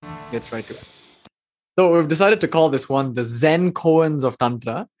Gets right to it. So we've decided to call this one the Zen koans of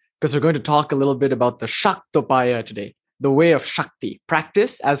Tantra because we're going to talk a little bit about the Shaktopaya today, the way of Shakti,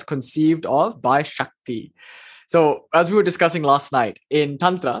 practice as conceived of by Shakti. So as we were discussing last night, in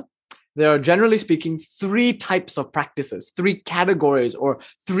Tantra, there are generally speaking three types of practices, three categories or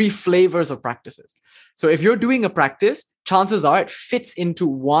three flavors of practices. So if you're doing a practice, chances are it fits into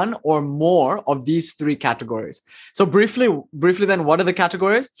one or more of these three categories. So briefly then, what are the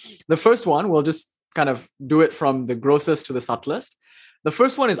categories? The first one, we'll just kind of do it from the grossest to the subtlest. The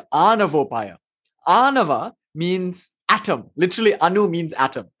first one is Anavopaya. Anava means atom. Literally, Anu means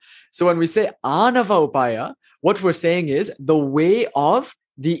atom. So when we say Anava Upaya, what we're saying is the way of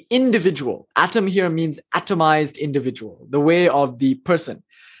the individual. Atom here means atomized individual, the way of the person.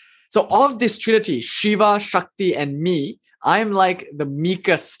 So of this trinity, Shiva, Shakti, and me, I'm like the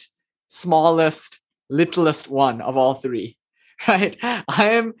meekest, smallest, littlest one of all three, right?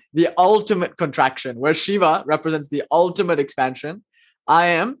 I am the ultimate contraction, where Shiva represents the ultimate expansion. I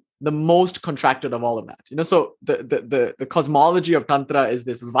am the most contracted of all of that. So the cosmology of Tantra is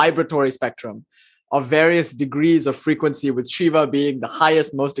this vibratory spectrum of various degrees of frequency, with Shiva being the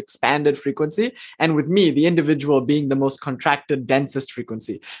highest, most expanded frequency, and with me, the individual, being the most contracted, densest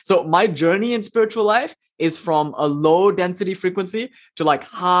frequency. So my journey in spiritual life is from a low density frequency to like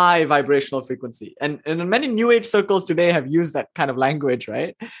high vibrational frequency. And many new age circles today have used that kind of language,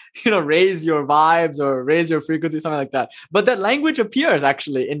 right? Raise your vibes or raise your frequency, something like that. But that language appears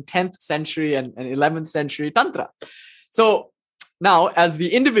actually in 10th century and 11th century Tantra. So now, as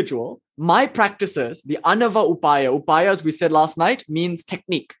the individual, my practices, the Anava Upaya, as we said last night, means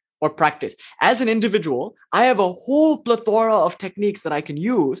technique or practice. As an individual, I have a whole plethora of techniques that I can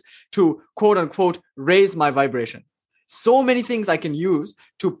use to, quote unquote, raise my vibration. So many things I can use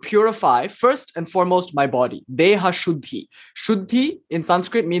to purify, first and foremost, my body. Deha Shuddhi. Shuddhi in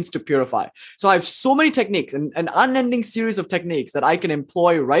Sanskrit means to purify. So I have so many techniques, and an unending series of techniques that I can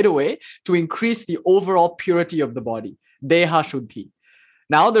employ right away to increase the overall purity of the body. Deha Shuddhi.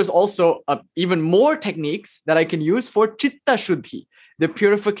 Now there's also even more techniques that I can use for Chitta Shuddhi, the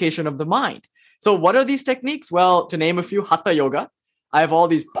purification of the mind. So what are these techniques? Well, to name a few, Hatha Yoga. I have all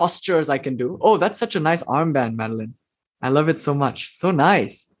these postures I can do. Oh, that's such a nice armband, Madeline. I love it so much. So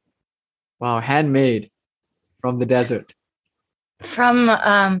nice. Wow, handmade from the desert. From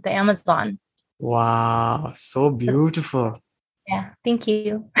the Amazon. Wow, so beautiful. Yeah, thank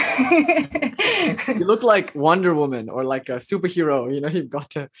you. You look like Wonder Woman or like a superhero. You've got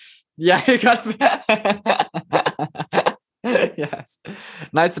to. Yeah, you got to. Yes.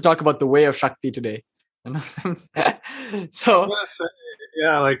 Nice to talk about the way of Shakti today. So.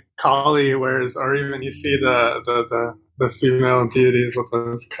 Yeah, like Kali wears, or even you see the female deities with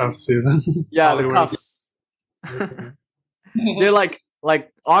those cuffs even. Yeah, the cuffs. They're like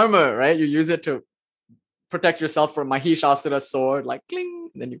armor, right? You use it to protect yourself from Mahishasura's sword, like cling,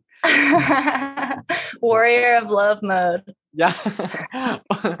 and then you warrior of love mode. Yeah.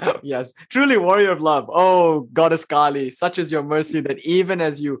 Yes, truly warrior of love. Oh, Goddess Kali, such is your mercy that even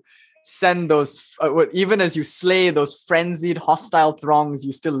as you send those, even as you slay those frenzied, hostile throngs,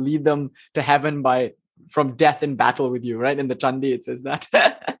 you still lead them to heaven from death in battle with you, right? In the Chandi, it says that.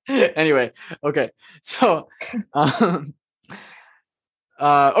 Anyway, okay. So, so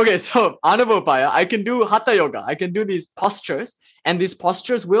Anavopaya, I can do Hatha Yoga. I can do these postures, and these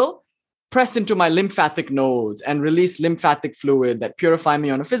postures will press into my lymphatic nodes and release lymphatic fluid that purify me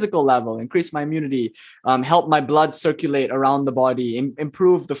on a physical level, increase my immunity, help my blood circulate around the body,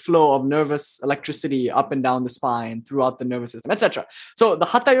 improve the flow of nervous electricity up and down the spine, throughout the nervous system, etc. So the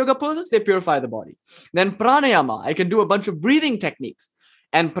Hatha Yoga poses, they purify the body. Then pranayama, I can do a bunch of breathing techniques.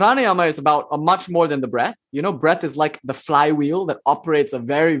 And pranayama is about much more than the breath. Breath is like the flywheel that operates a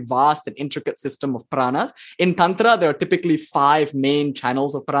very vast and intricate system of pranas. In Tantra, there are typically 5 main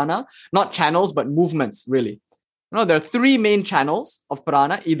channels of prana. Not channels, but movements, really. There are 3 main channels of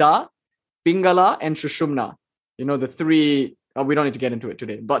prana, Ida, Pingala, and Shushumna. The 3, we don't need to get into it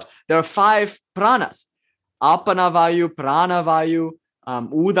today, but there are 5 pranas. Apana Vayu, Prana Vayu,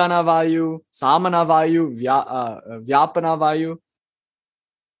 Udana Vayu, Samana Vayu, Vyapana Vayu.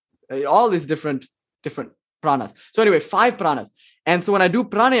 All these different pranas. So anyway, 5 pranas. And so when I do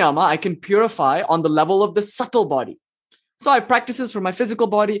pranayama, I can purify on the level of the subtle body. So I have practices for my physical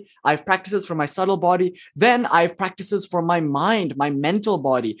body. I have practices for my subtle body. Then I have practices for my mind, my mental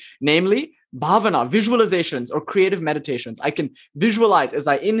body, namely bhavana, visualizations or creative meditations. I can visualize as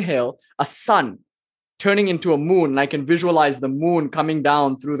I inhale a sun turning into a moon, and I can visualize the moon coming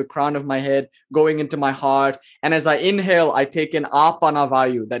down through the crown of my head, going into my heart. And as I inhale, I take in apana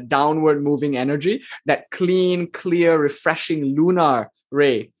vayu, that downward moving energy, that clean, clear, refreshing lunar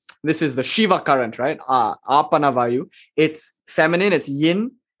ray This is the Shiva current, right? Apana Vayu. It's feminine, it's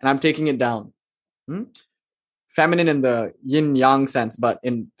yin, and I'm taking it down. Feminine in the yin yang sense, but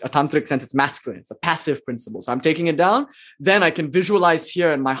in a tantric sense, it's masculine. It's a passive principle. So I'm taking it down. Then I can visualize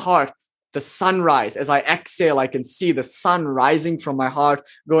here in my heart the sunrise. As I exhale, I can see the sun rising from my heart,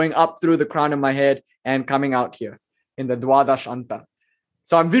 going up through the crown of my head and coming out here in the Dwadash Anta.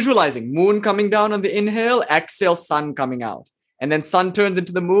 So I'm visualizing moon coming down on the inhale, exhale, sun coming out. And then sun turns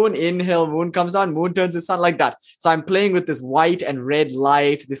into the moon, inhale, moon comes on, moon turns to sun, like that. So I'm playing with this white and red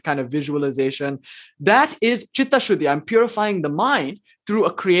light, this kind of visualization. That is Chitta Shuddhi. I'm purifying the mind through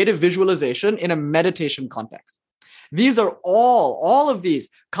a creative visualization in a meditation context. These are all of these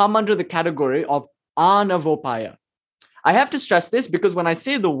come under the category of Anavopaya. I have to stress this because when I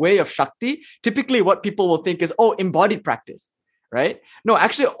say the way of Shakti, typically what people will think is, oh, embodied practice. Right? No,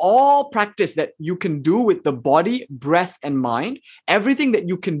 actually, all practice that you can do with the body, breath, and mind, everything that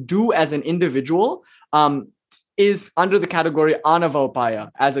you can do as an individual is under the category Anavopaya,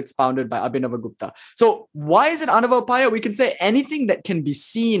 as expounded by Abhinavagupta. So why is it Anavopaya? We can say anything that can be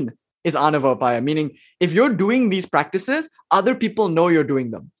seen is Anavopaya, meaning if you're doing these practices, other people know you're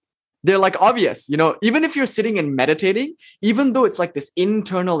doing them. They're like obvious, even if you're sitting and meditating, even though it's like this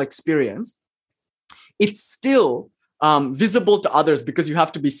internal experience, it's still visible to others because you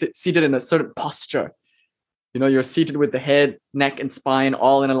have to be seated in a certain posture. You're seated with the head, neck, and spine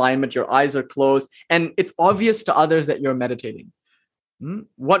all in alignment. Your eyes are closed, and it's obvious to others that you're meditating.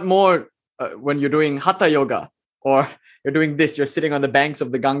 What more when you're doing Hatha yoga or you're doing this? You're sitting on the banks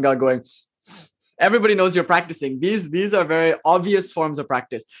of the Ganga going. Everybody knows you're practicing. These are very obvious forms of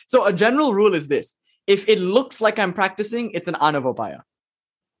practice. So a general rule is this: if it looks like I'm practicing, it's an Anavopaya.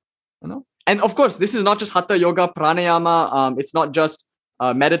 And of course, this is not just Hatha yoga, pranayama. It's not just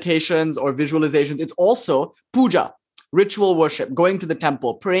meditations or visualizations. It's also puja, ritual worship, going to the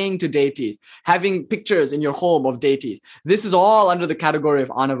temple, praying to deities, having pictures in your home of deities. This is all under the category of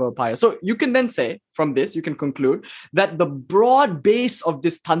Anavopaya. So you can then say, from this, you can conclude that the broad base of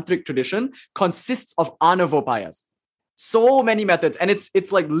this tantric tradition consists of Anavopayas. So many methods, and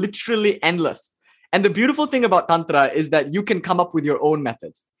it's like literally endless. And the beautiful thing about Tantra is that you can come up with your own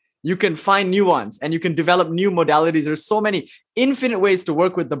methods. You can find new ones and you can develop new modalities. There's so many infinite ways to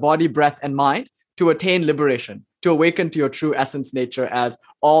work with the body, breath, and mind to attain liberation, to awaken to your true essence nature as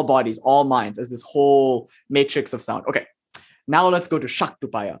all bodies, all minds, as this whole matrix of sound. Okay, now let's go to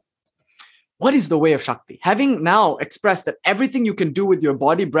Shaktupaya. What is the way of Shakti? Having now expressed that everything you can do with your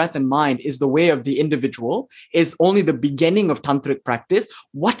body, breath, and mind is the way of the individual, is only the beginning of tantric practice,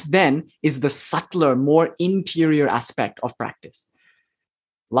 what then is the subtler, more interior aspect of practice?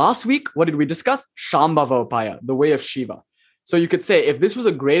 Last week, what did we discuss? Shambhava-upaya, the way of Shiva. So you could say, if this was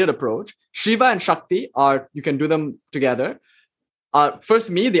a graded approach, Shiva and Shakti you can do them together. First,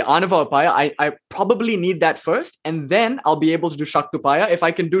 the Anava-upaya, I probably need that first, and then I'll be able to do Shaktupaya. If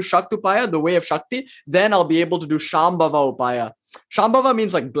I can do Shaktupaya, the way of Shakti, then I'll be able to do Shambhava-upaya. Shambhava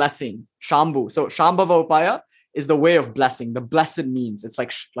means like blessing, Shambhu. So Shambhava-upaya is the way of blessing, the blessed means. It's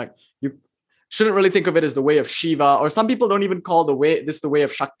like you shouldn't really think of it as the way of Shiva, or some people don't even call the way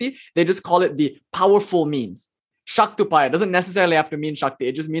of Shakti. They just call it the powerful means. Shaktupaya doesn't necessarily have to mean Shakti.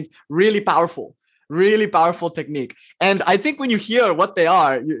 It just means really powerful technique. And I think when you hear what they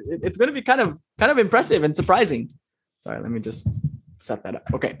are, it's going to be kind of impressive and surprising. Sorry, let me just set that up.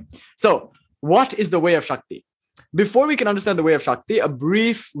 Okay. So what is the way of Shakti? Before we can understand the way of Shakti, a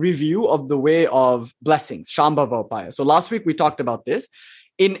brief review of the way of blessings, Shambhava-upaya. So last week we talked about this.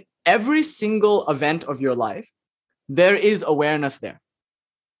 In every single event of your life, there is awareness there.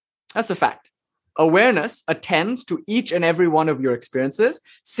 That's a fact. Awareness attends to each and every one of your experiences,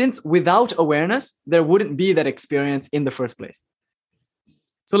 since without awareness, there wouldn't be that experience in the first place.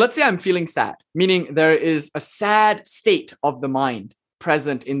 So let's say I'm feeling sad, meaning there is a sad state of the mind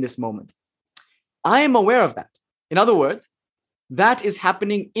present in this moment. I am aware of that. In other words, that is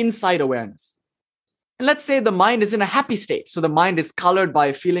happening inside awareness. And let's say the mind is in a happy state. So the mind is colored by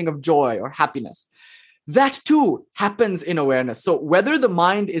a feeling of joy or happiness. That too happens in awareness. So whether the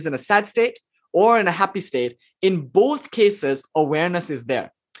mind is in a sad state or in a happy state, in both cases, awareness is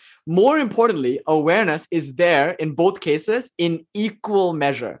there. More importantly, awareness is there in both cases in equal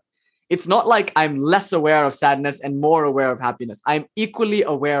measure. It's not like I'm less aware of sadness and more aware of happiness. I'm equally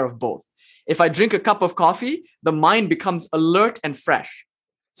aware of both. If I drink a cup of coffee, the mind becomes alert and fresh.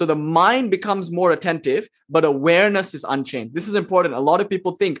 So the mind becomes more attentive, but awareness is unchanged. This is important. A lot of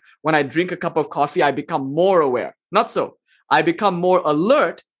people think when I drink a cup of coffee, I become more aware. Not so. I become more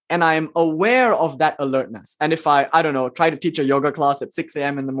alert and I am aware of that alertness. And if I try to teach a yoga class at 6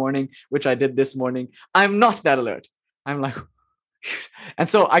 a.m. in the morning, which I did this morning, I'm not that alert. I'm like, And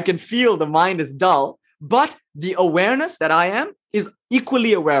so I can feel the mind is dull, but the awareness that I am is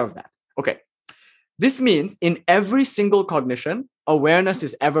equally aware of that. Okay. This means in every single cognition, awareness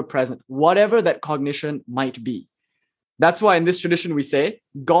is ever present, whatever that cognition might be. That's why in this tradition we say,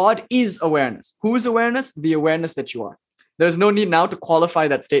 God is awareness. Who is awareness? The awareness that you are. There's no need now to qualify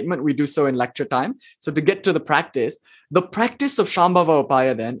that statement. We do so in lecture time. So to get to the practice of Shambhava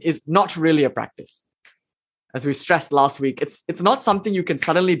Upaya then is not really a practice. As we stressed last week, it's not something you can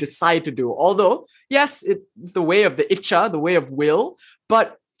suddenly decide to do. Although, yes, it's the way of the Icha, the way of will,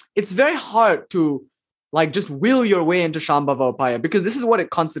 but it's very hard to just will your way into Shambhava Upaya, because this is what it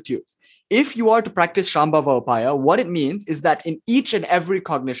constitutes. If you are to practice Shambhava Upaya, what it means is that in each and every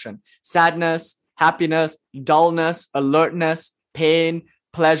cognition, sadness, happiness, dullness, alertness, pain,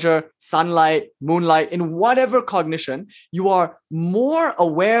 pleasure, sunlight, moonlight, in whatever cognition, you are more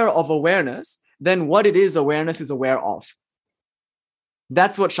aware of awareness than what it is awareness is aware of.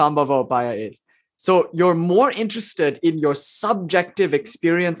 That's what Shambhava Upaya is. So you're more interested in your subjective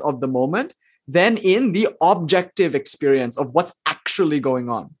experience of the moment than in the objective experience of what's actually going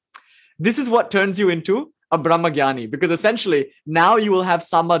on. This is what turns you into a Brahmagyani, because essentially now you will have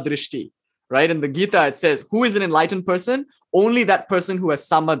Sama Drishti, right? In the Gita, it says, who is an enlightened person? Only that person who has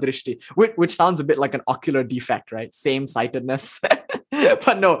Sama Drishti, which sounds a bit like an ocular defect, right? Same-sightedness.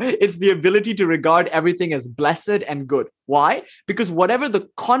 But no, it's the ability to regard everything as blessed and good. Why? Because whatever the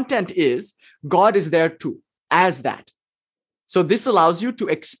content is, God is there too, as that. So this allows you to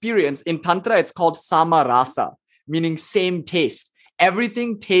experience, in Tantra, it's called Sama Rasa, meaning same taste.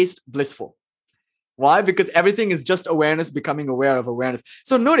 Everything tastes blissful. Why? Because everything is just awareness becoming aware of awareness.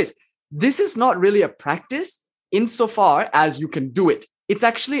 So notice, this is not really a practice insofar as you can do it. It's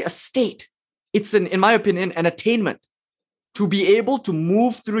actually a state. It's, in my opinion, an attainment. To be able to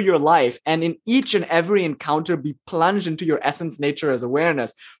move through your life and in each and every encounter be plunged into your essence nature as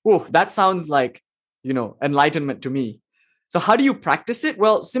awareness. Whoa, that sounds like, enlightenment to me. So how do you practice it?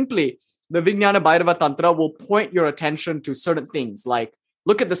 Well, simply, the Vijnana Bhairava Tantra will point your attention to certain things like,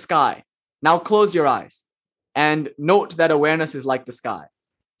 look at the sky. Now close your eyes and note that awareness is like the sky.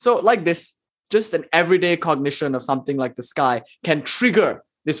 So like this, just an everyday cognition of something like the sky can trigger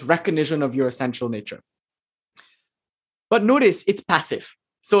this recognition of your essential nature. But notice it's passive.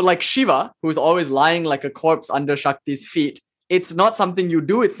 So like Shiva, who is always lying like a corpse under Shakti's feet, it's not something you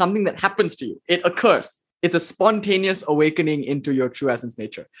do, it's something that happens to you. It occurs. It's a spontaneous awakening into your true essence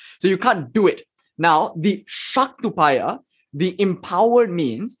nature. So you can't do it. Now, the Shaktupaya, the empowered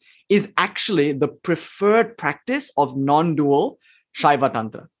means, is actually the preferred practice of non-dual Shaiva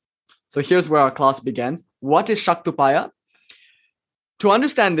Tantra. So here's where our class begins. What is Shaktupaya? To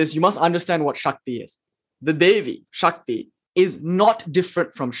understand this, you must understand what Shakti is. The Devi, Shakti, is not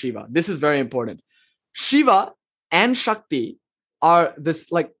different from Shiva. This is very important. Shiva and Shakti are this,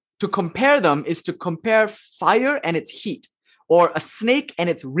 to compare them is to compare fire and its heat, or a snake and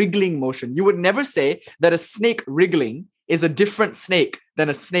its wriggling motion. You would never say that a snake wriggling is a different snake than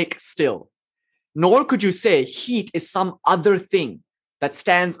a snake still. Nor could you say heat is some other thing that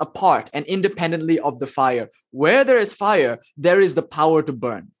stands apart and independently of the fire. Where there is fire, there is the power to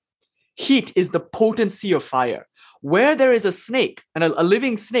burn. Heat is the potency of fire. Where there is a snake, and a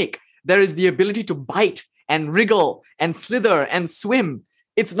living snake, there is the ability to bite and wriggle and slither and swim.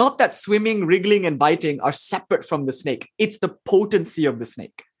 It's not that swimming, wriggling, and biting are separate from the snake. It's the potency of the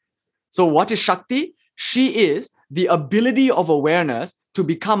snake. So what is Shakti? She is the ability of awareness to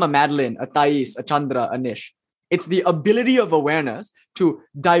become a Madeline, a Thais, a Chandra, a Nish. It's the ability of awareness to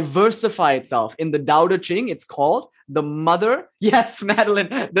diversify itself. In the Tao Te Ching, it's called the mother. Yes, Madeline,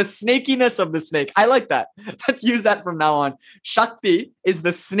 the snakiness of the snake. I like that. Let's use that from now on. Shakti is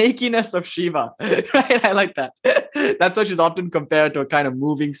the snakiness of Shiva. Right? I like that. That's why she's often compared to a kind of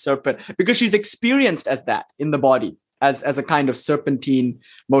moving serpent, because she's experienced as that in the body, as a kind of serpentine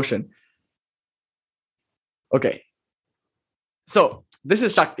motion. Okay. So this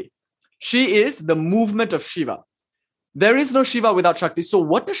is Shakti. She is the movement of Shiva. There is no Shiva without Shakti. So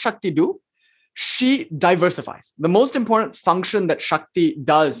what does Shakti do? She diversifies. The most important function that Shakti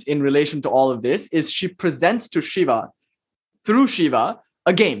does in relation to all of this is she presents to Shiva, through Shiva,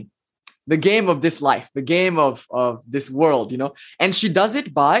 a game. The game of this life, the game of this world, And she does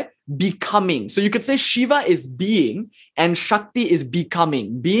it by becoming. So you could say Shiva is being and Shakti is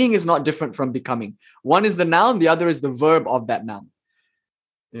becoming. Being is not different from becoming. One is the noun, the other is the verb of that noun.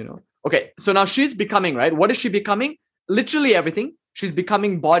 Okay, so now she's becoming, right? What is she becoming? Literally everything. She's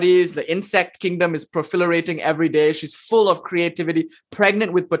becoming bodies. The insect kingdom is proliferating every day. She's full of creativity,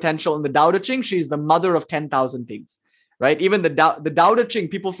 pregnant with potential. In the Tao Te Ching, she's the mother of 10,000 things, right? Even the Tao Te Ching,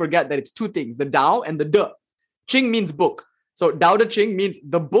 people forget that it's two things, the Tao and the De. Ching means book. So Dao De Ching means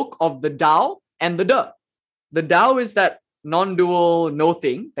the book of the Dao and the De. The Dao is that non-dual no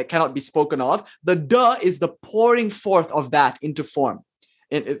thing that cannot be spoken of. The De is the pouring forth of that into form.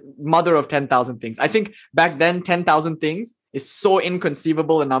 Mother of 10,000 things. I think back then 10,000 things is so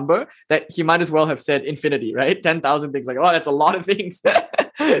inconceivable a number that he might as well have said infinity, right? 10,000 things, like, oh, that's a lot of things.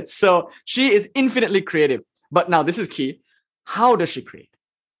 So she is infinitely creative. But now this is key. How does she create?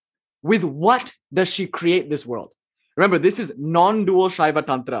 With what does she create this world? Remember, this is non-dual Shaiva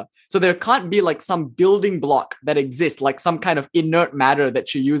Tantra. So there can't be like some building block that exists, like some kind of inert matter that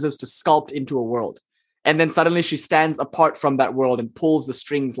she uses to sculpt into a world. And then suddenly she stands apart from that world and pulls the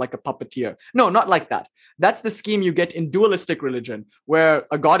strings like a puppeteer. No, not like that. That's the scheme you get in dualistic religion, where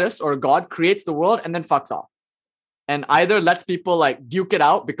a goddess or a god creates the world and then fucks off. And either lets people like duke it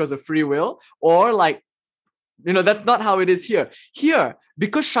out because of free will, or like, that's not how it is here. Here,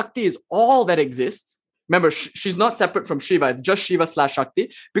 because Shakti is all that exists, remember, she's not separate from Shiva. It's just Shiva /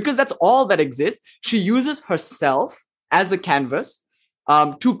 Shakti. Because that's all that exists, she uses herself as a canvas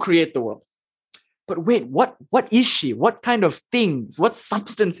to create the world. But wait, what is she? What kind of things? What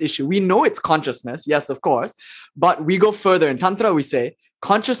substance is she? We know it's consciousness, yes, of course. But we go further. In Tantra, we say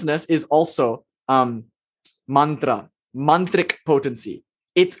consciousness is also mantra, mantric potency.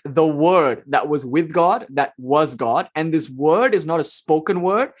 It's the word that was with God, that was God. And this word is not a spoken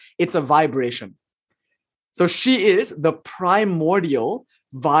word. It's a vibration. So she is the primordial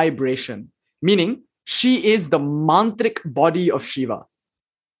vibration, meaning she is the mantric body of Shiva.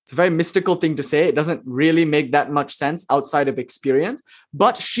 It's a very mystical thing to say. It doesn't really make that much sense outside of experience,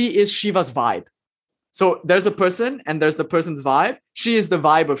 but she is Shiva's vibe. So there's a person and there's the person's vibe. She is the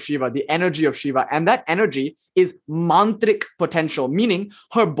vibe of Shiva, the energy of Shiva. And that energy is mantric potential, meaning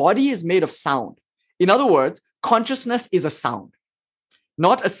her body is made of sound. In other words, consciousness is a sound.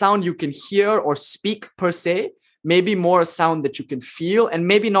 Not a sound you can hear or speak per se, maybe more a sound that you can feel, and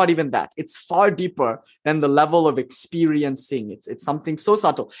maybe not even that. It's far deeper than the level of experiencing. It's something so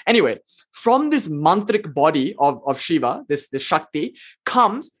subtle. Anyway, from this mantric body of Shiva, this Shakti,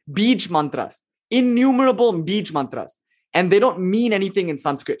 comes Bij mantras, innumerable Bij mantras. And they don't mean anything in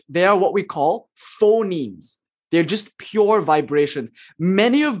Sanskrit. They are what we call phonemes. They're just pure vibrations.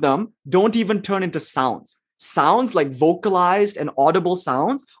 Many of them don't even turn into sounds. Sounds like vocalized and audible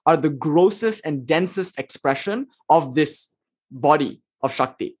sounds are the grossest and densest expression of this body of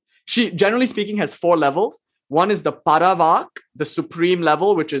Shakti. She, generally speaking, has 4 levels. One is the Paravak, the supreme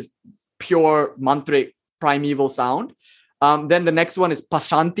level, which is pure mantric primeval sound. Then the next one is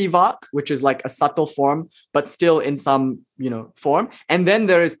Pashanti Vak, which is like a subtle form, but still in some, form. And then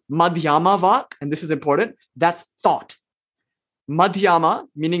there is Madhyama Vak, and this is important. That's thought. Madhyama,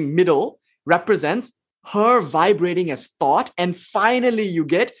 meaning middle, represents her vibrating as thought. And finally, you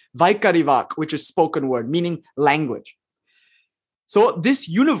get Vaikari Vak, which is spoken word, meaning language. So this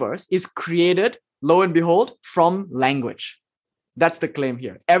universe is created, lo and behold, from language. That's the claim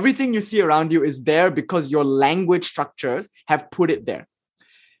here. Everything you see around you is there because your language structures have put it there.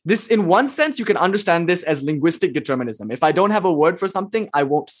 This, in one sense, you can understand this as linguistic determinism. If I don't have a word for something, I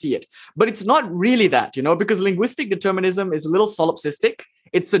won't see it. But it's not really that, because linguistic determinism is a little solipsistic.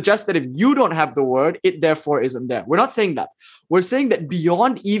 It suggests that if you don't have the word, it therefore isn't there. We're not saying that. We're saying that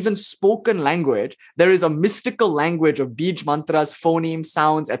beyond even spoken language, there is a mystical language of Bij mantras, phonemes,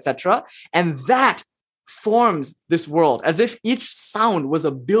 sounds, etc. And that forms this world as if each sound was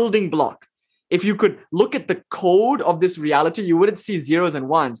a building block. If you could look at the code of this reality, you wouldn't see zeros and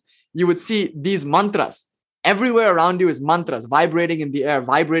ones. You would see these mantras. Everywhere around you is mantras vibrating in the air,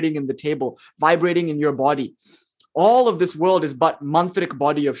 vibrating in the table, vibrating in your body. All of this world is but mantric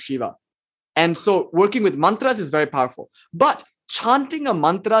body of Shiva. And so working with mantras is very powerful. But chanting a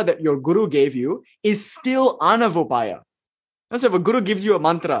mantra that your guru gave you is still anavopaya. So if a guru gives you a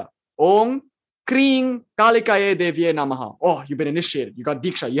mantra, Om Kring Kalikaye Devye Namaha. Oh, you've been initiated. You got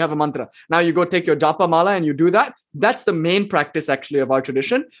Diksha. You have a mantra. Now you go take your japa mala and you do that. That's the main practice actually of our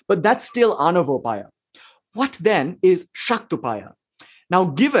tradition, but that's still Anavopaya. What then is Shaktupaya? Now,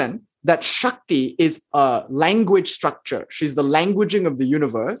 given that Shakti is a language structure, she's the languaging of the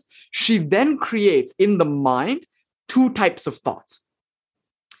universe, she then creates in the mind 2 types of thoughts.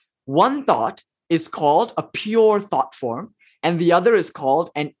 One thought is called a pure thought form, and the other is called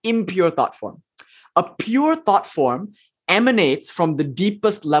an impure thought form. A pure thought form emanates from the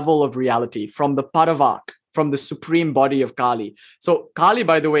deepest level of reality, from the Paravak, from the supreme body of Kali. So Kali,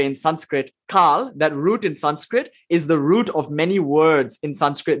 by the way, in Sanskrit, Kal, that root in Sanskrit, is the root of many words in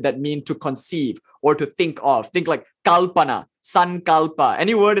Sanskrit that mean to conceive or to think of. Think like Kalpana, Sankalpa.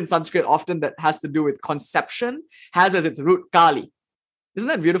 Any word in Sanskrit often that has to do with conception has as its root Kali. Isn't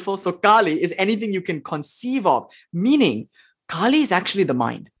that beautiful? So Kali is anything you can conceive of, meaning Kali is actually the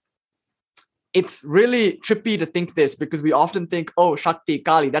mind. It's really trippy to think this because we often think, oh, Shakti,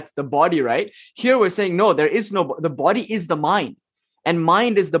 Kali, that's the body, right? Here we're saying, no, the body is the mind and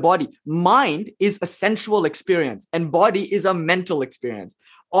mind is the body. Mind is a sensual experience and body is a mental experience.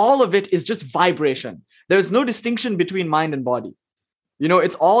 All of it is just vibration. There's no distinction between mind and body.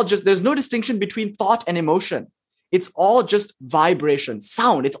 It's all just, there's no distinction between thought and emotion. It's all just vibration,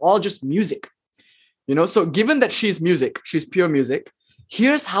 sound. It's all just music. So given that she's music, she's pure music,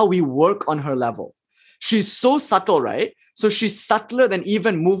 here's how we work on her level. She's so subtle, right? So she's subtler than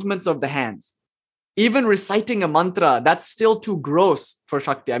even movements of the hands. Even reciting a mantra, that's still too gross for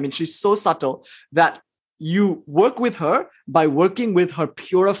Shakti. I mean, she's so subtle that you work with her by working with her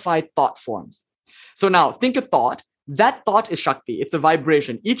purified thought forms. So now think a thought. That thought is Shakti. It's a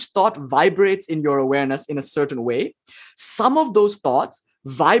vibration. Each thought vibrates in your awareness in a certain way. Some of those thoughts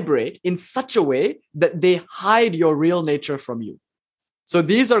vibrate in such a way that they hide your real nature from you. So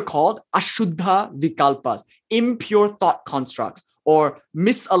these are called ashuddha vikalpas, impure thought constructs or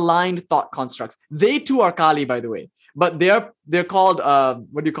misaligned thought constructs. They too are Kali, by the way, but they're called,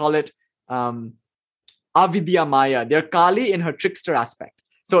 avidya maya. They're Kali in her trickster aspect.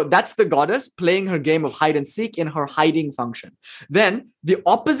 So that's the goddess playing her game of hide and seek in her hiding function. Then the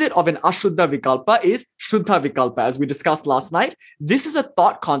opposite of an ashuddha vikalpa is shuddha vikalpa, as we discussed last night. This is a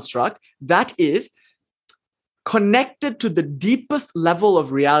thought construct that is connected to the deepest level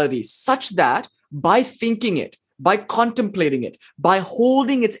of reality, such that by thinking it, by contemplating it, by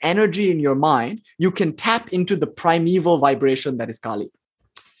holding its energy in your mind, you can tap into the primeval vibration that is Kali.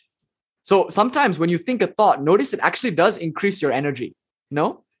 So sometimes when you think a thought, notice it actually does increase your energy.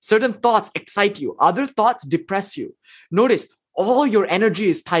 Certain thoughts excite you. Other thoughts depress you. Notice all your energy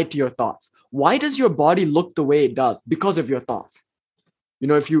is tied to your thoughts. Why does your body look the way it does? Because of your thoughts.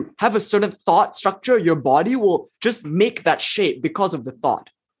 If you have a certain thought structure, your body will just make that shape because of the thought.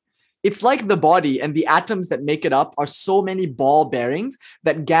 It's like the body and the atoms that make it up are so many ball bearings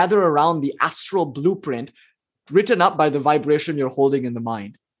that gather around the astral blueprint written up by the vibration you're holding in the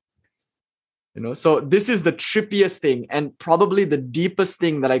mind. So this is the trippiest thing and probably the deepest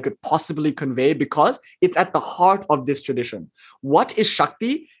thing that I could possibly convey because it's at the heart of this tradition. What is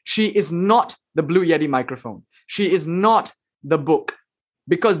Shakti? She is not the Blue Yeti microphone. She is not the book,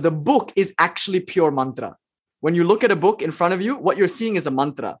 because the book is actually pure mantra. When you look at a book in front of you, what you're seeing is a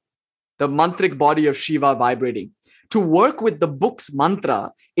mantra, the mantric body of Shiva vibrating. To work with the book's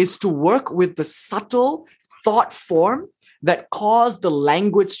mantra is to work with the subtle thought form that cause the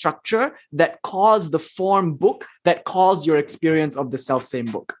language structure, that cause the form book, that cause your experience of the self-same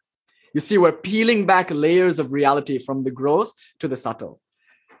book. You see, we're peeling back layers of reality from the gross to the subtle.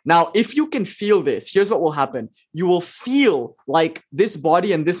 Now, if you can feel this, here's what will happen. You will feel like this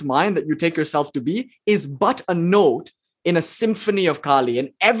body and this mind that you take yourself to be is but a note in a symphony of Kali, and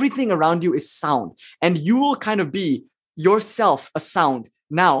everything around you is sound. And you will kind of be yourself a sound.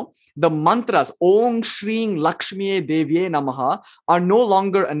 Now, the mantras, Om Shring Lakshmiye Devye Namaha, are no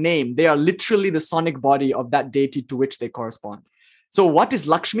longer a name. They are literally the sonic body of that deity to which they correspond. So what is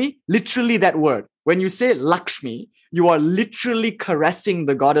Lakshmi? Literally that word. When you say Lakshmi, you are literally caressing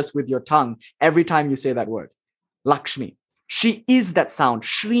the goddess with your tongue every time you say that word. Lakshmi. She is that sound.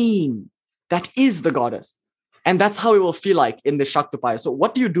 Shring. That is the goddess. And that's how it will feel like in the Shaktopaya. So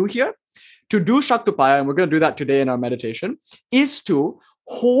what do you do here? To do Shaktopaya, and we're going to do that today in our meditation, is to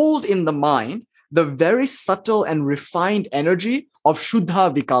hold in the mind the very subtle and refined energy of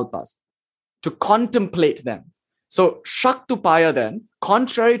Shuddha Vikalpas, to contemplate them. So Shaktopaya then,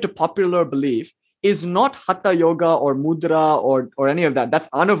 contrary to popular belief, is not Hatha Yoga or Mudra or any of that. That's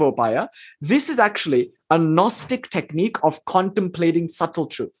Anavopaya. This is actually a Gnostic technique of contemplating subtle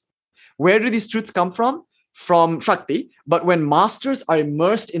truths. Where do these truths come from? From Shakti. But when masters are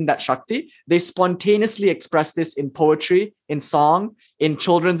immersed in that Shakti, they spontaneously express this in poetry, in song, in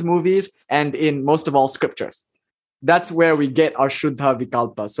children's movies, and in most of all scriptures. That's where we get our Shuddha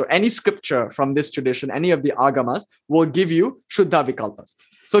Vikalpas. So any scripture from this tradition, any of the agamas, will give you Shuddha Vikalpas.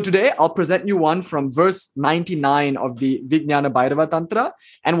 So today I'll present you one from verse 99 of the Vijnana Bhairava Tantra,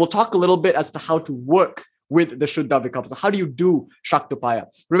 and we'll talk a little bit as to how to work with the Shuddha Vikalpas. How do you do Shaktopaya?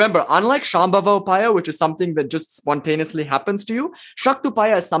 Remember, unlike Shambhava Upaya, which is something that just spontaneously happens to you,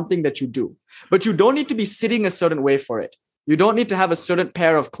 Shaktopaya is something that you do. But you don't need to be sitting a certain way for it. You don't need to have a certain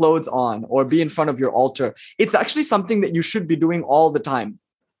pair of clothes on or be in front of your altar. It's actually something that you should be doing all the time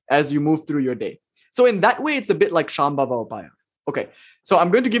as you move through your day. So in that way, it's a bit like Shambhava Upaya. Okay, so I'm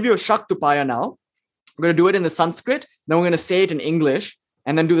going to give you a Shaktopaya now. I'm going to do it in the Sanskrit. Then we're going to say it in English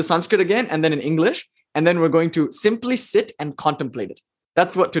and then do the Sanskrit again and then in English. And then we're going to simply sit and contemplate it.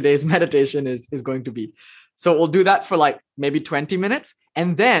 That's what today's meditation is going to be. So we'll do that for like maybe 20 minutes.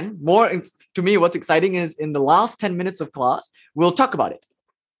 And then to me, what's exciting is in the last 10 minutes of class, we'll talk about it.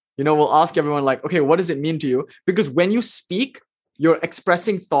 We'll ask everyone like, okay, what does it mean to you? Because when you speak, you're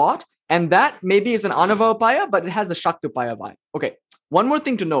expressing thought, and that maybe is an Anava-upaya, but it has a Shakti-upaya vibe. Okay, one more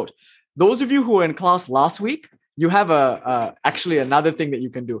thing to note. Those of you who were in class last week, you have actually another thing that you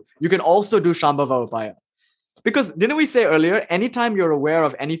can do. You can also do Shambhava-upaya. Because didn't we say earlier, anytime you're aware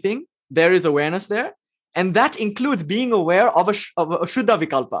of anything, there is awareness there? And that includes being aware of a Shuddha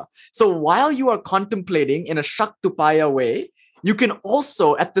Vikalpa. So while you are contemplating in a Shaktupaya way, you can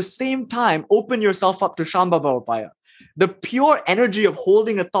also at the same time open yourself up to Shambhava Upaya. The pure energy of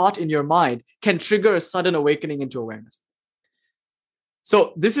holding a thought in your mind can trigger a sudden awakening into awareness.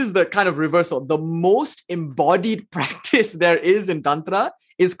 So this is the kind of reversal. The most embodied practice there is in Tantra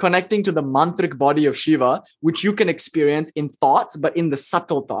is connecting to the mantric body of Shiva, which you can experience in thoughts, but in the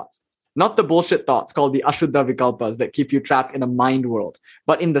subtle thoughts. Not the bullshit thoughts called the Ashuddha Vikalpas that keep you trapped in a mind world,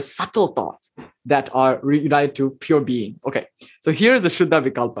 but in the subtle thoughts that are reunited to pure being. Okay, so here's the Shuddha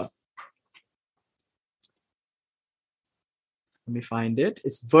Vikalpa. Let me find it.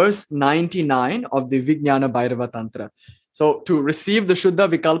 It's verse 99 of the Vijnana Bhairava Tantra. So to receive the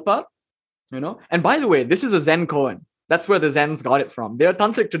Shuddha Vikalpa, and by the way, this is a Zen koan. That's where the Zens got it from. They're a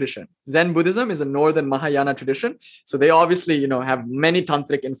tantric tradition. Zen Buddhism is a northern Mahayana tradition. So they obviously, have many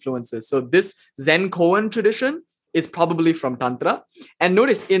tantric influences. So this Zen koan tradition is probably from Tantra. And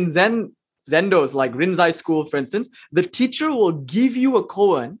notice in Zendos, like Rinzai school, for instance, the teacher will give you a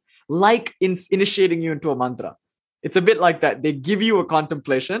koan like initiating you into a mantra. It's a bit like that. They give you a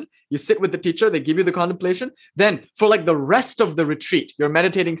contemplation. You sit with the teacher. They give you the contemplation. Then for like the rest of the retreat, you're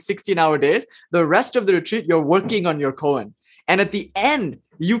meditating 16-hour days. The rest of the retreat, you're working on your koan. And at the end,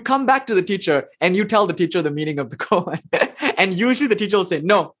 you come back to the teacher and you tell the teacher the meaning of the koan. And usually the teacher will say,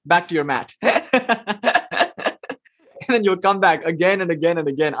 no, back to your mat. And then you'll come back again and again and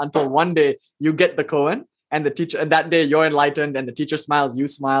again until one day you get the koan. And the teacher, and that day you're enlightened and the teacher smiles, you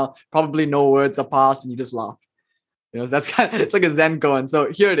smile. Probably no words are passed and you just laugh. That's it's like a Zen koan. So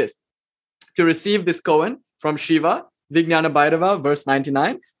here it is. To receive this koan from Shiva, Vijnana Bhairava, verse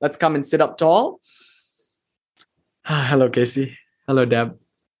 99. Let's come and sit up tall. Hello, Casey. Hello, Deb.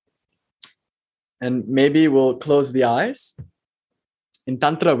 And maybe we'll close the eyes. In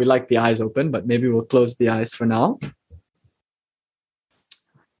Tantra, we like the eyes open, but maybe we'll close the eyes for now.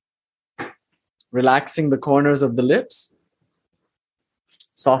 Relaxing the corners of the lips.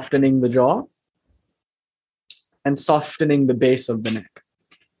 Softening the jaw. And softening the base of the neck.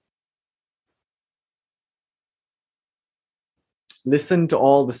 Listen to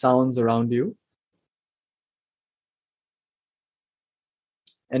all the sounds around you.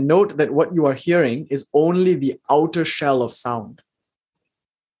 And note that what you are hearing is only the outer shell of sound.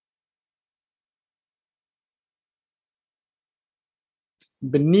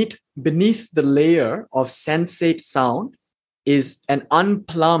 Beneath the layer of sensate sound is an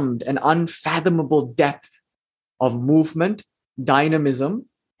unplumbed and unfathomable depth of movement, dynamism,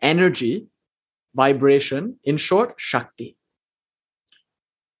 energy, vibration, in short, Shakti.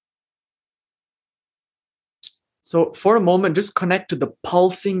 So for a moment, just connect to the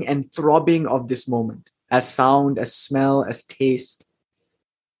pulsing and throbbing of this moment, as sound, as smell, as taste.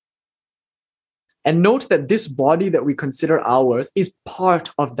 And note that this body that we consider ours is part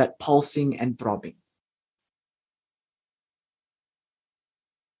of that pulsing and throbbing.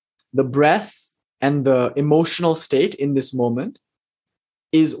 The breath and the emotional state in this moment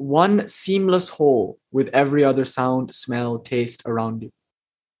is one seamless whole with every other sound, smell, taste around you.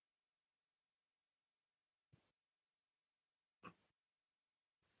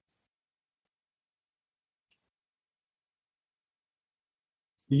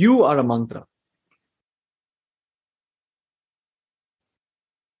 You are a mantra.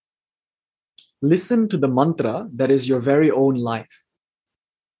 Listen to the mantra that is your very own life.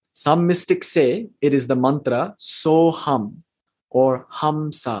 Some mystics say it is the mantra Soham or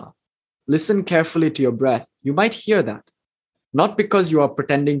Hamsa. Listen carefully to your breath. You might hear that. Not because you are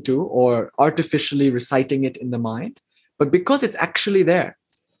pretending to or artificially reciting it in the mind, but because it's actually there.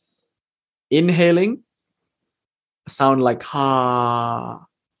 Inhaling, a sound like Ha.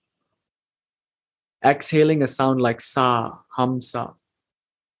 Exhaling, a sound like Sa, Hamsa.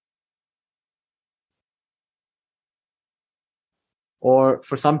 Or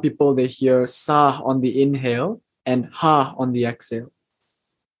for some people, they hear Sa on the inhale and Ha on the exhale.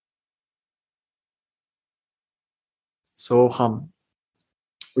 Soham,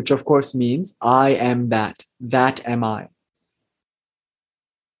 which of course means I am that. That am I.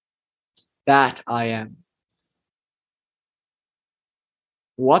 That I am.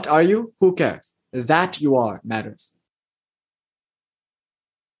 What are you? Who cares? that you are matters.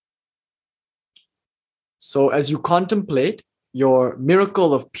 So as you contemplate your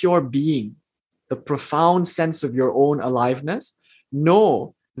miracle of pure being, the profound sense of your own aliveness,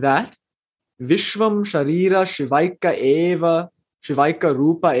 know that Vishwam Sharira Shivaika Eva, Shivaika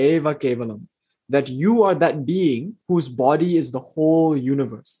Rupa Eva Kevalam, that you are that being whose body is the whole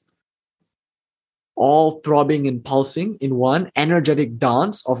universe, all throbbing and pulsing in one energetic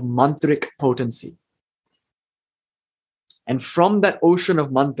dance of mantric potency. And from that ocean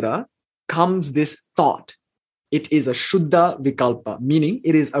of mantra comes this thought. It is a Shuddha Vikalpa, meaning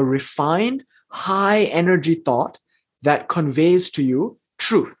it is a refined, high energy thought that conveys to you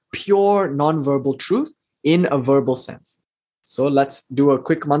truth, pure non-verbal truth in a verbal sense. So let's do a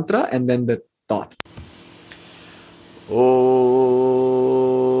quick mantra and then the thought. Om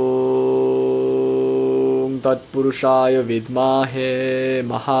Tat Purushaya Vidmahe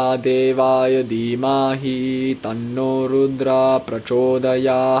Mahadevaya Dhimahi Tanno Rudra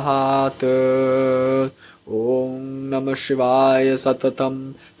Prachodayat. Om Namah Shivaya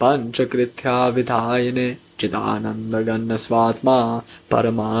Satatam Panchakritya Vidhayane Chidananda Ganna Svatma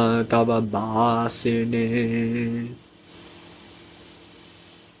Paramatava Bhasine.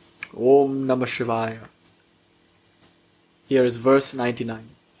 Om Namah Shivaya. Here is verse 99.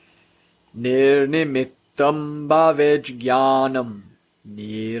 Nirnimittam bhavaj jnanam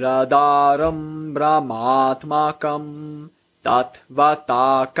niradaram brahmatmakam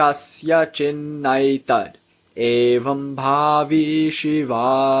tatvata kasya chinnaitad evam bhavi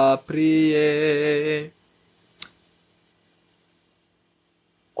shiva priye.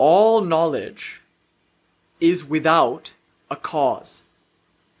 All knowledge is without a cause.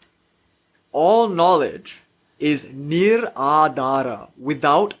 All knowledge is nir-adara,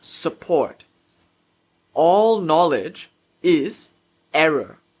 without support. All knowledge is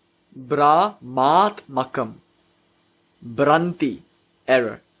error, brahmatmakam, Bhranti,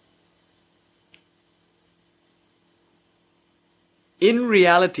 error. In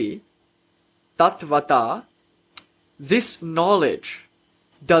reality, tatvata, this knowledge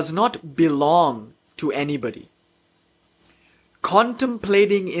does not belong to anybody.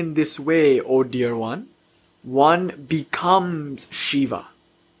 Contemplating in this way, O dear one becomes Shiva.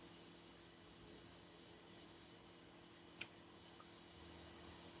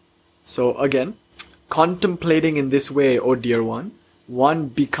 So again, contemplating in this way, O dear one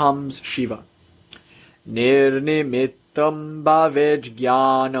becomes Shiva. Nirnimittam bhavaj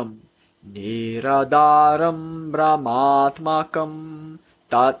jnanam niradaram brahmatmakam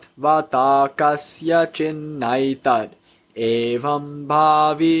tatvata kasya chinnaitad evam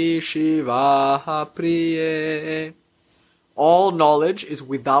bhavi shivaha priye. All knowledge is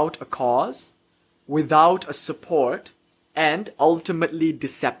without a cause, without a support, and ultimately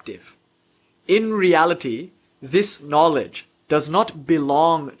deceptive. In reality, this knowledge does not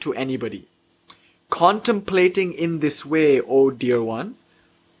belong to anybody. Contemplating in this way, O dear one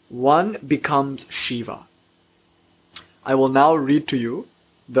becomes Shiva. I will now read to you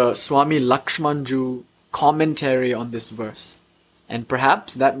the Swami Lakshmanju commentary on this verse, and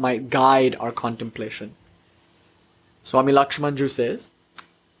perhaps that might guide our contemplation. Swami Lakshmanju says,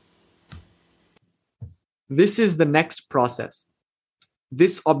 this is the next process.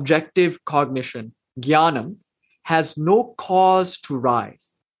 This objective cognition, jnanam, has no cause to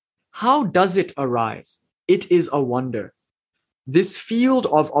rise. How does it arise? It is a wonder. This field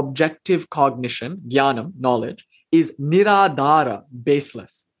of objective cognition, jnanam, knowledge, is niradhara,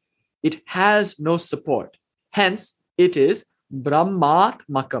 baseless. It has no support. Hence, it is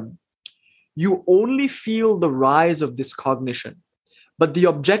brahmatmakam. You only feel the rise of this cognition, but the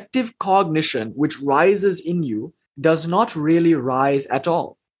objective cognition which rises in you does not really rise at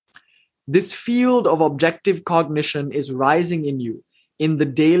all. This field of objective cognition is rising in you in the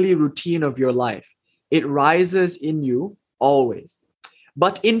daily routine of your life. It rises in you always.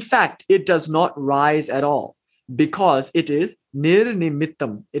 But in fact, it does not rise at all because it is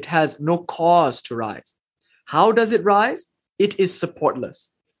nirnimittam. It has no cause to rise. How does it rise? It is supportless.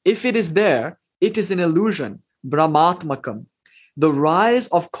 If it is there, it is an illusion, brahmatmakam. The rise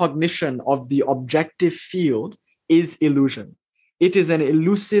of cognition of the objective field is illusion. It is an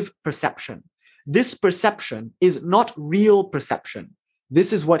elusive perception. This perception is not real perception.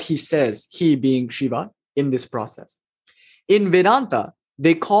 This is what he says, he being Shiva, in this process. In Vedanta,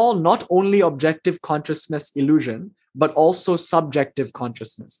 they call not only objective consciousness illusion, but also subjective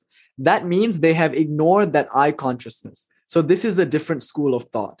consciousness. That means they have ignored that I consciousness. So this is a different school of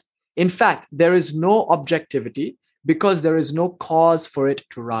thought. In fact, there is no objectivity because there is no cause for it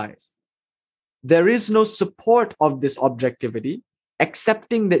to rise. There is no support of this objectivity,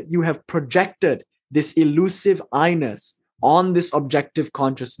 accepting that you have projected this elusive I-ness on this objective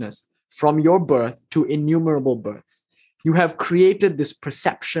consciousness from your birth to innumerable births. You have created this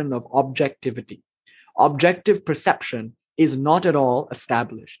perception of objectivity. Objective perception is not at all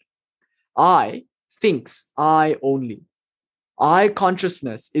established. I thinks I only. I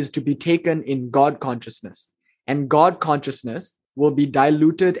consciousness is to be taken in God consciousness, and God consciousness will be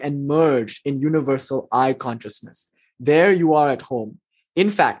diluted and merged in universal I consciousness. There you are at home. In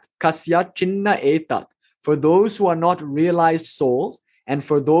fact, kasya chinna etat, for those who are not realized souls, and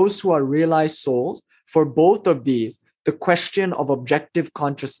for those who are realized souls, for both of these, the question of objective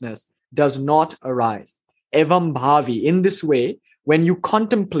consciousness does not arise. Evam bhavi, in this way, when you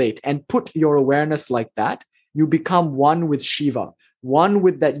contemplate and put your awareness like that, you become one with Shiva, one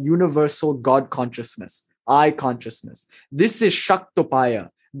with that universal God consciousness, I consciousness. This is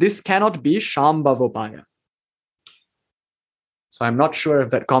Shaktopaya. This cannot be Shambhavopaya. So I'm not sure if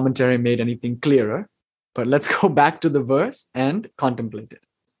that commentary made anything clearer, but let's go back to the verse and contemplate it.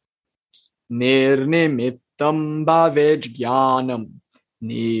 Nirnimittam bhavej jnanam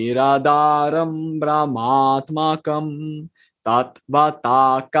niradaram brahmatmakam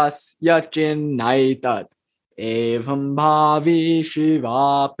tatvata kasya chinnaitat evam bhavi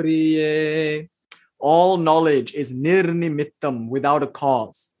shiva priye. All knowledge is nirnimittam, without a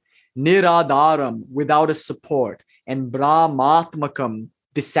cause, niradaram, without a support, and brahmatmakam,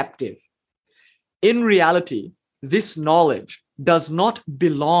 deceptive. In reality, this knowledge does not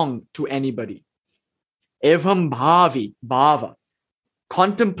belong to anybody. Evam bhavi, bhava,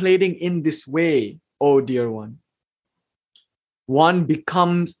 contemplating in this way, O dear one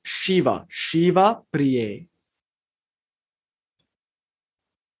becomes Shiva, Shiva priye.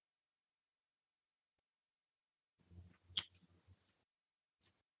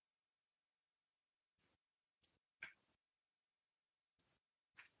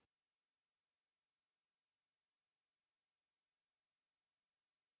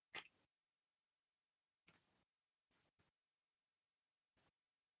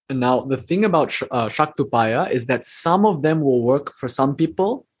 And now, the thing about Shaktopaya is that some of them will work for some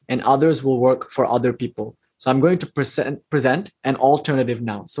people and others will work for other people. So I'm going to present an alternative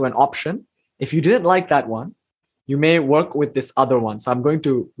now. So an option, if you didn't like that one, you may work with this other one. So I'm going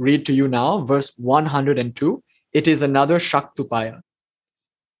to read to you now, verse 102. It is another Shaktopaya.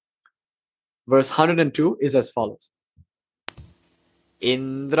 Verse 102 is as follows.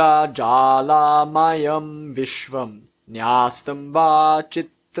 Indra jala mayam vishvam nyastam vachit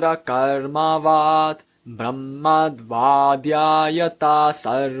karmavat brahmadvadyayata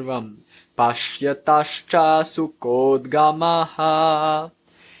sarvam pashyatascha sukodgamaha.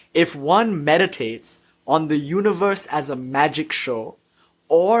 If one meditates on the universe as a magic show,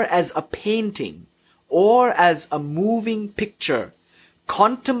 or as a painting, or as a moving picture,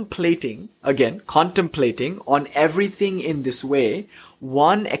 contemplating on everything in this way,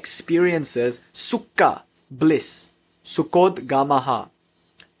 one experiences sukha, bliss, sukodgamaha.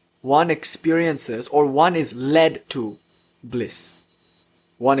 One experiences, or one is led to bliss.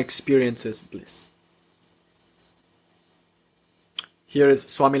 One experiences bliss. Here is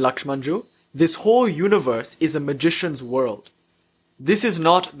Swami Lakshmanju. This whole universe is a magician's world. This is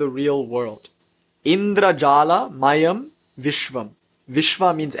not the real world. Indrajala mayam vishvam.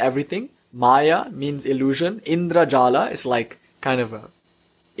 Vishva means everything. Maya means illusion. Indrajala is like kind of a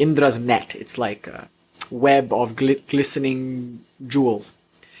Indra's net. It's like a web of glistening jewels.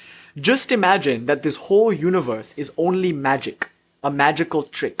 Just imagine that this whole universe is only magic, a magical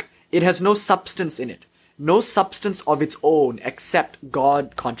trick. It has no substance in it, no substance of its own except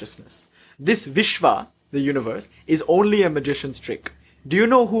God consciousness. This Vishva, the universe, is only a magician's trick. Do you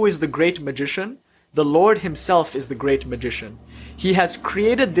know who is the great magician? The Lord himself is the great magician. He has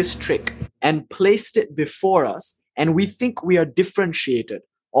created this trick and placed it before us, and we think we are differentiated,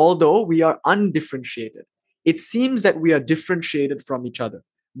 although we are undifferentiated. It seems that we are differentiated from each other,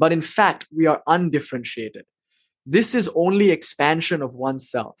 but in fact, we are undifferentiated. This is only expansion of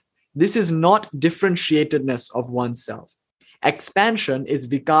oneself. This is not differentiatedness of oneself. Expansion is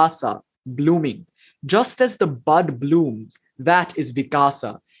vikasa, blooming. Just as the bud blooms, that is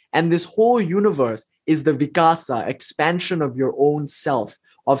vikasa. And this whole universe is the vikasa, expansion of your own self,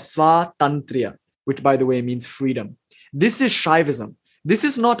 of svatantriya, which by the way means freedom. This is Shaivism. This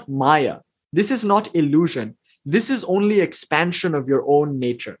is not Maya. This is not illusion. This is only expansion of your own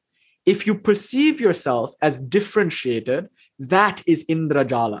nature. If you perceive yourself as differentiated, that is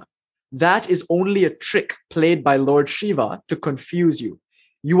Indrajala. That is only a trick played by Lord Shiva to confuse you.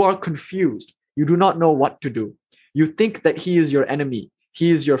 You are confused. You do not know what to do. You think that he is your enemy. He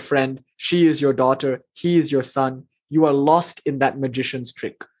is your friend. She is your daughter. He is your son. You are lost in that magician's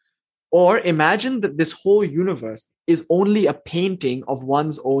trick. Or imagine that this whole universe is only a painting of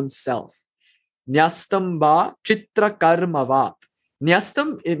one's own self. Nyastamba chitra karmavat.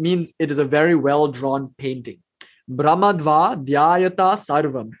 Nyastam, it means it is a very well drawn painting. Brahmadva dhyayata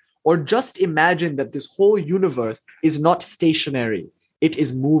sarvam. Or just imagine that this whole universe is not stationary, it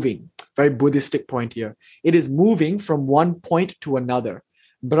is moving. Very Buddhistic point here. It is moving from one point to another.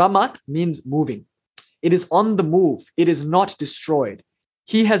 Brahmat means moving. It is on the move, it is not destroyed.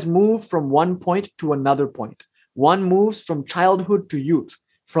 He has moved from one point to another point. One moves from childhood to youth,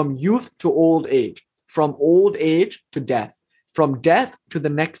 from youth to old age, from old age to death, from death to the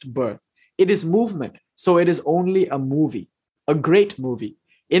next birth. It is movement, so it is only a movie, a great movie.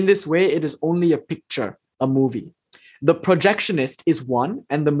 In this way, it is only a picture, a movie. The projectionist is one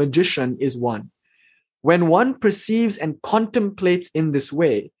and the magician is one. When one perceives and contemplates in this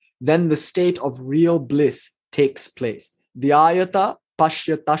way, then the state of real bliss takes place. Dhyayata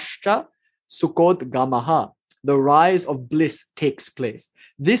pashyatascha sukod gamaha. The rise of bliss takes place.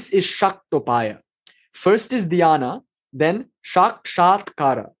 This is Shaktopaya. First is dhyana, then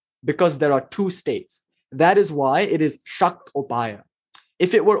Shakshatkara, because there are two states. That is why it is Shaktopaya.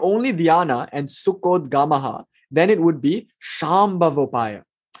 If it were only dhyana and Sukod Gamaha, then it would be Shambhavopaya.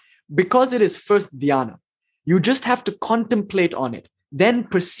 Because it is first dhyana, you just have to contemplate on it, then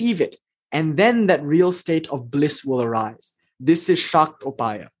perceive it, and then that real state of bliss will arise. This is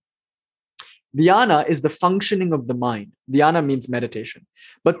Shaktopaya. Dhyana is the functioning of the mind. Dhyana means meditation.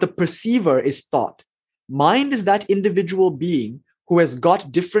 But the perceiver is thought. Mind is that individual being who has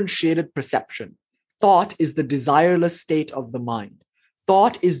got differentiated perception. Thought is the desireless state of the mind.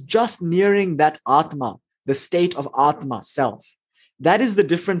 Thought is just nearing that Atma, the state of Atma, self. That is the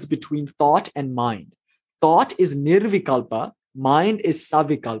difference between thought and mind. Thought is nirvikalpa, mind is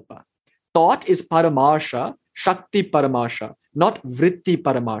savikalpa. Thought is paramarsha, shakti paramarsha, not vritti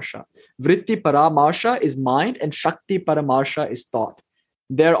paramarsha. Vritti paramarsha is mind and shakti paramarsha is thought.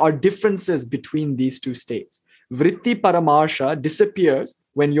 There are differences between these two states. Vritti paramarsha disappears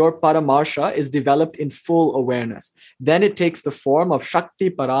when your paramarsha is developed in full awareness. Then it takes the form of shakti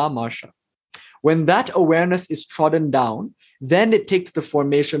paramarsha. When that awareness is trodden down, then it takes the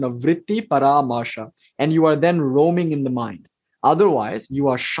formation of vritti paramarsha, and you are then roaming in the mind. Otherwise, you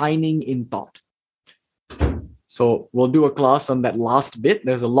are shining in thought. So we'll do a class on that last bit.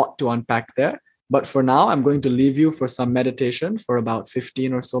 There's a lot to unpack there. But for now, I'm going to leave you for some meditation for about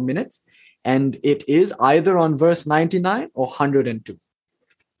 15 or so minutes. And it is either on verse 99 or 102.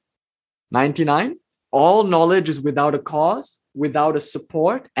 99, all knowledge is without a cause, without a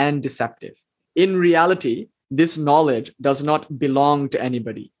support, and deceptive. In reality, this knowledge does not belong to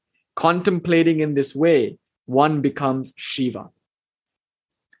anybody. Contemplating in this way, one becomes Shiva.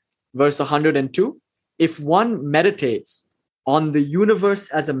 Verse 102, if one meditates on the universe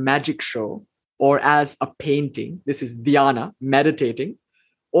as a magic show or as a painting, this is dhyana, meditating,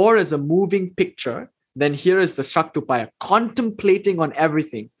 or as a moving picture, then here is the Shaktopaya, contemplating on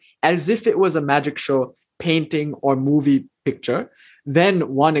everything as if it was a magic show, painting, or movie picture,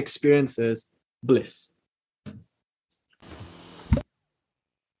 then one experiences bliss.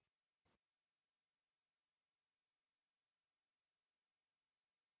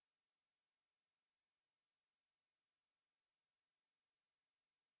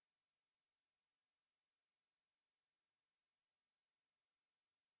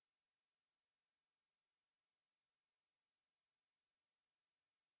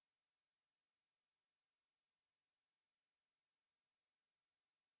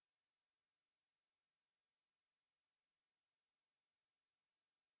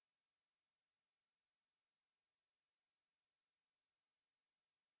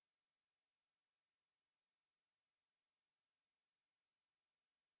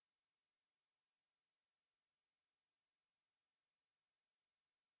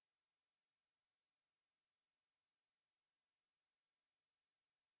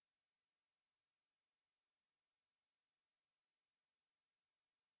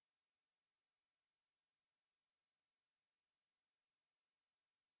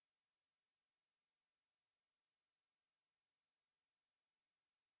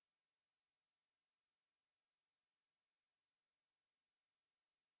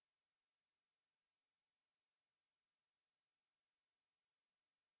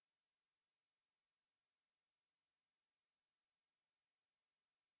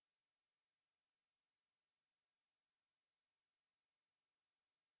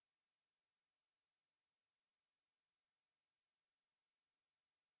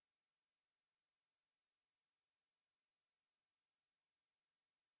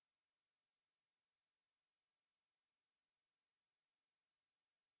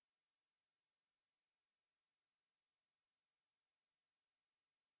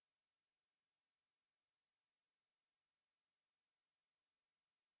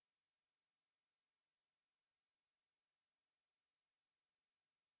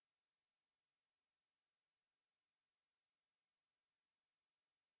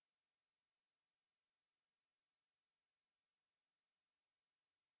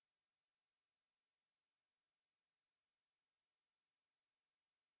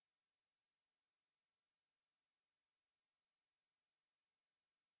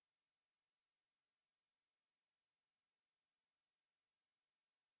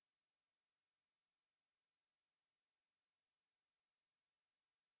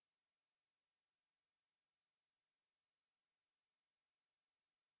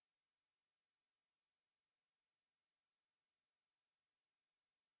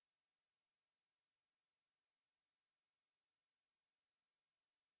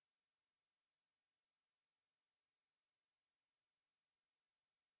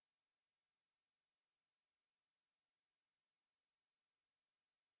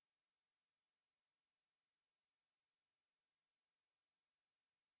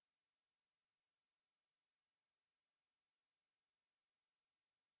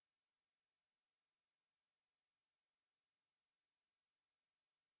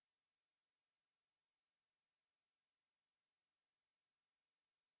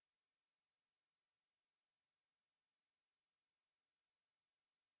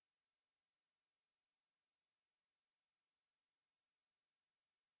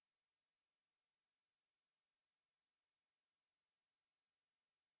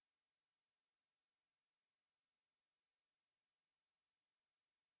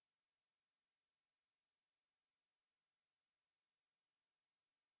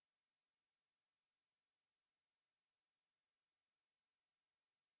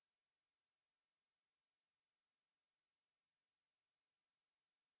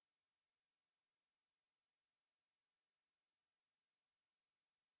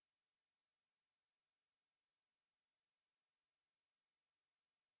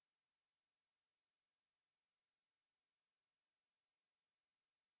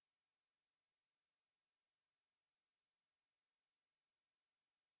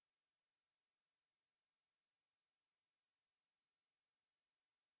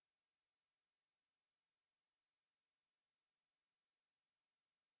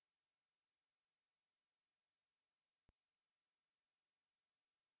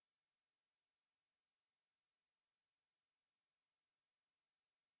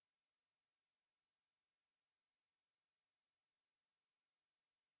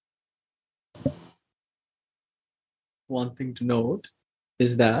 one thing to note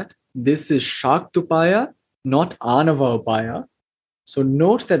is that this is Shaktupaya, not Anava Upaya. So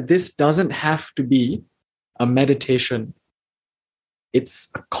note that this doesn't have to be a meditation.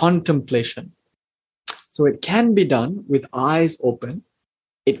 It's a contemplation. So it can be done with eyes open.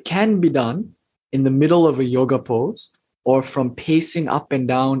 It can be done in the middle of a yoga pose or from pacing up and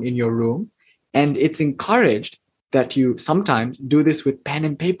down in your room. And it's encouraged that you sometimes do this with pen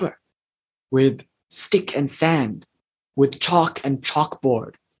and paper, with stick and sand, with chalk and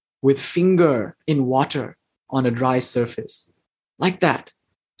chalkboard, with finger in water on a dry surface, like that.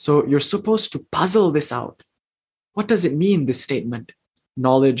 So you're supposed to puzzle this out. What does it mean, this statement?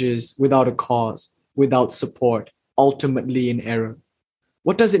 Knowledge is without a cause, without support, ultimately in error.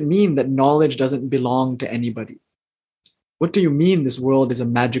 What does it mean that knowledge doesn't belong to anybody? What do you mean this world is a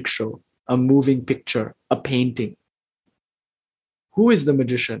magic show, a moving picture, a painting? Who is the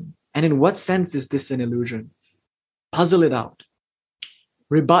magician? And in what sense is this an illusion? Puzzle it out.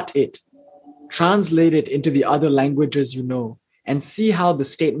 Rebut it. Translate it into the other languages you know and see how the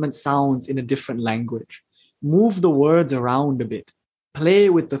statement sounds in a different language. Move the words around a bit. Play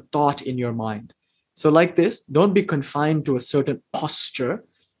with the thought in your mind. So, like this, don't be confined to a certain posture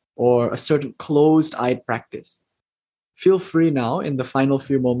or a certain closed eyed practice. Feel free now in the final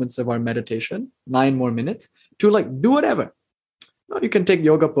few moments of our meditation, 9 more minutes, to do whatever. You can take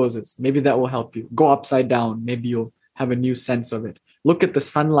yoga poses. Maybe that will help you. Go upside down. Maybe you'll have a new sense of it. Look at the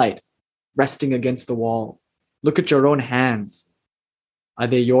sunlight resting against the wall. Look at your own hands. Are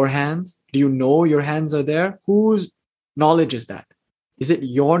they your hands? Do you know your hands are there? Whose knowledge is that? Is it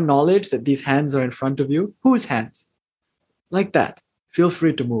your knowledge that these hands are in front of you? Whose hands? Like that. Feel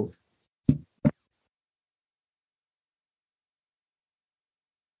free to move.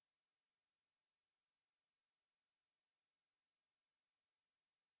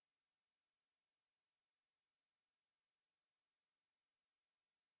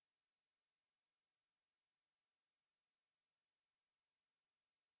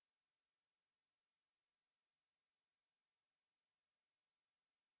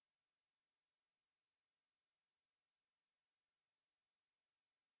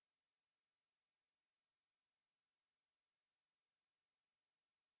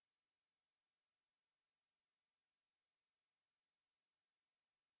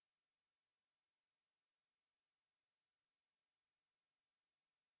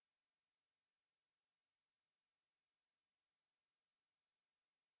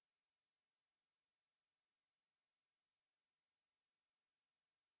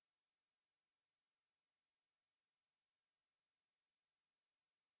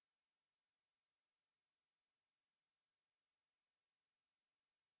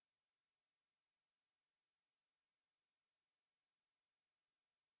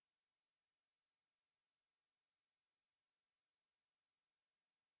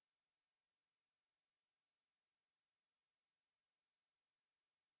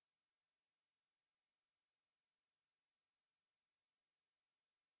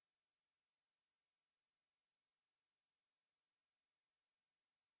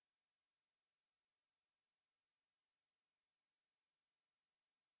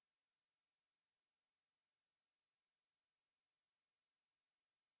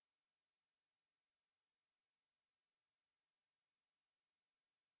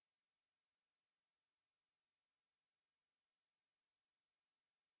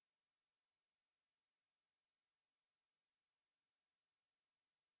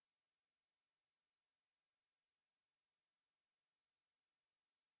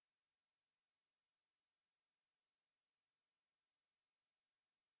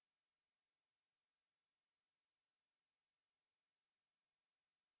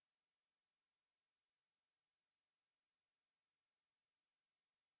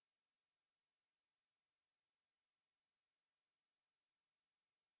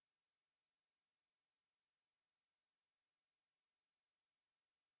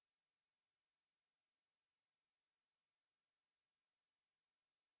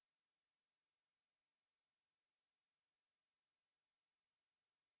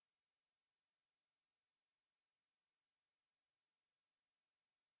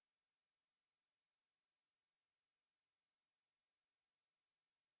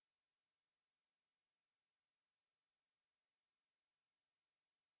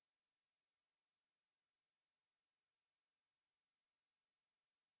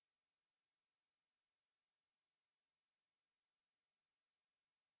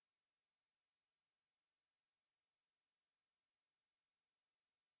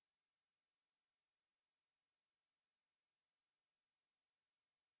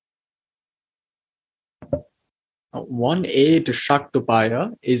 1A to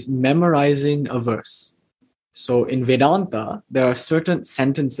Shaktopaya is memorizing a verse. So in Vedanta, there are certain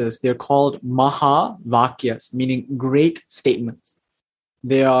sentences, they're called Maha Vakyas, meaning great statements.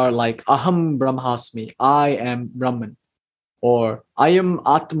 They are like Aham Brahmasmi, I am Brahman, or I am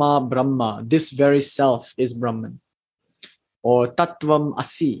Atma Brahma, this very self is Brahman, or Tattvam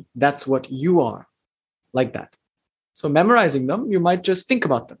Asi, that's what you are, like that. So memorizing them, you might just think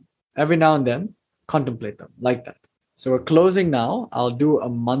about them every now and then, contemplate them like that. So we're closing now. I'll do a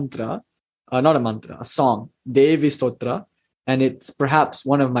mantra, not a mantra, a song, Devi Stotra, and it's perhaps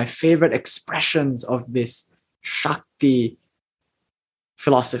one of my favorite expressions of this Shakti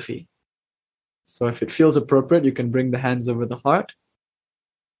philosophy. So if it feels appropriate, you can bring the hands over the heart.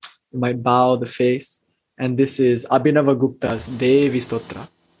 You might bow the face. And this is Abhinava Gupta's Devi Stotra,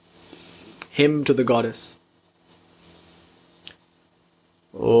 hymn to the goddess.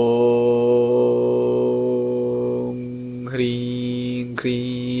 Om Hriం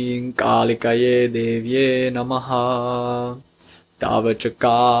Kríం Kalikaye Devye Namaha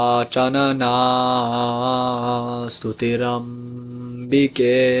Tavachaka Chanana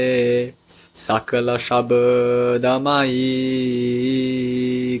Stutirambike Sakala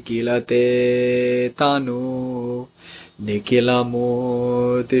Shabdamayi Kilate Tanu Nikila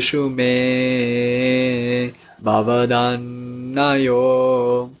Murtishu me Bhavadanayo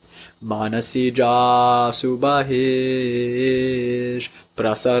Manasi Jasu Bahish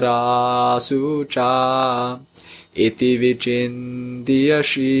Prasarasu Cha Iti Vichindiya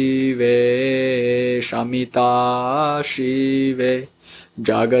Shive Shamita Shive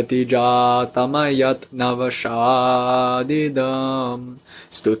Jagati Jatamayat Navashadidam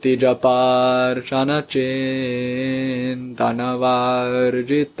Stuti Japar Chanachin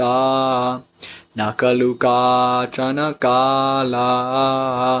Tanavarjita Nakaluka Chanakala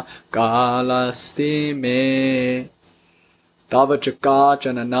Kalastime Tavachaka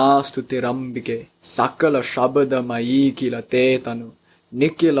Chananastutirambike Sakala Shabada Mayi Kilatetanu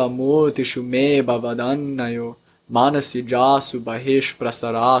Nikila Murtishu me Bhavadanayo Manasi Jasu Bahish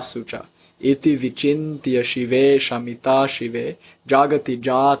Prasarasu Cha Iti Vichintiya Shive Shamita Shive Jagati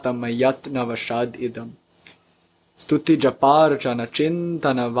Jata Mayat Navashad Idam Stuti Japar Chana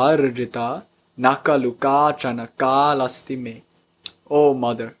Chintana Varjita Nakaluka Chana Kalastime. O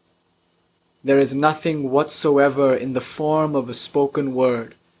Mother, there is nothing whatsoever in the form of a spoken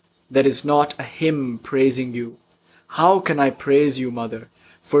word that is not a hymn praising you. How can I praise you, Mother?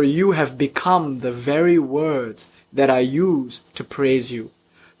 For you have become the very words that I use to praise you.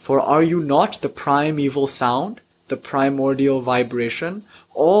 For are you not the primeval sound, the primordial vibration?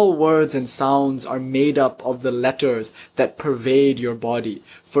 All words and sounds are made up of the letters that pervade your body.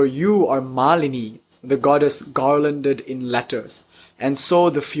 For you are Malini, the goddess garlanded in letters. And so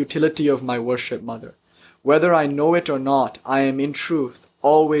the futility of my worship, Mother. Whether I know it or not, I am in truth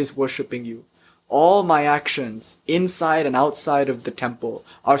always worshipping you. All my actions, inside and outside of the temple,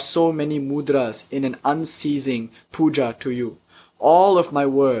 are so many mudras in an unceasing puja to you. All of my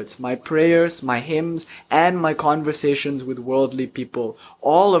words, my prayers, my hymns, and my conversations with worldly people,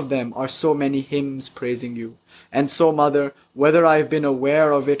 all of them are so many hymns praising you. And so, Mother, whether I have been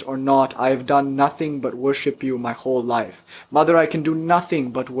aware of it or not, I have done nothing but worship you my whole life. Mother, I can do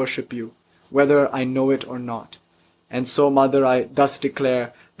nothing but worship you, whether I know it or not. And so, Mother, I thus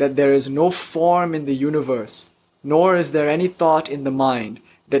declare that there is no form in the universe, nor is there any thought in the mind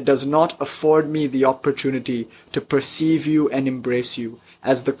that does not afford me the opportunity to perceive you and embrace you.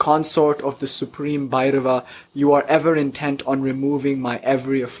 As the consort of the Supreme Bhairava, you are ever intent on removing my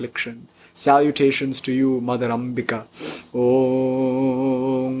every affliction. Salutations to you, Mother Ambika.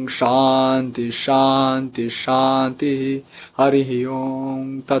 Om Shanti Shanti Shanti Harihi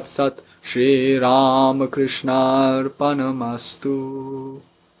Om Tat Sat Shri Ramakrishna Arpanamastu.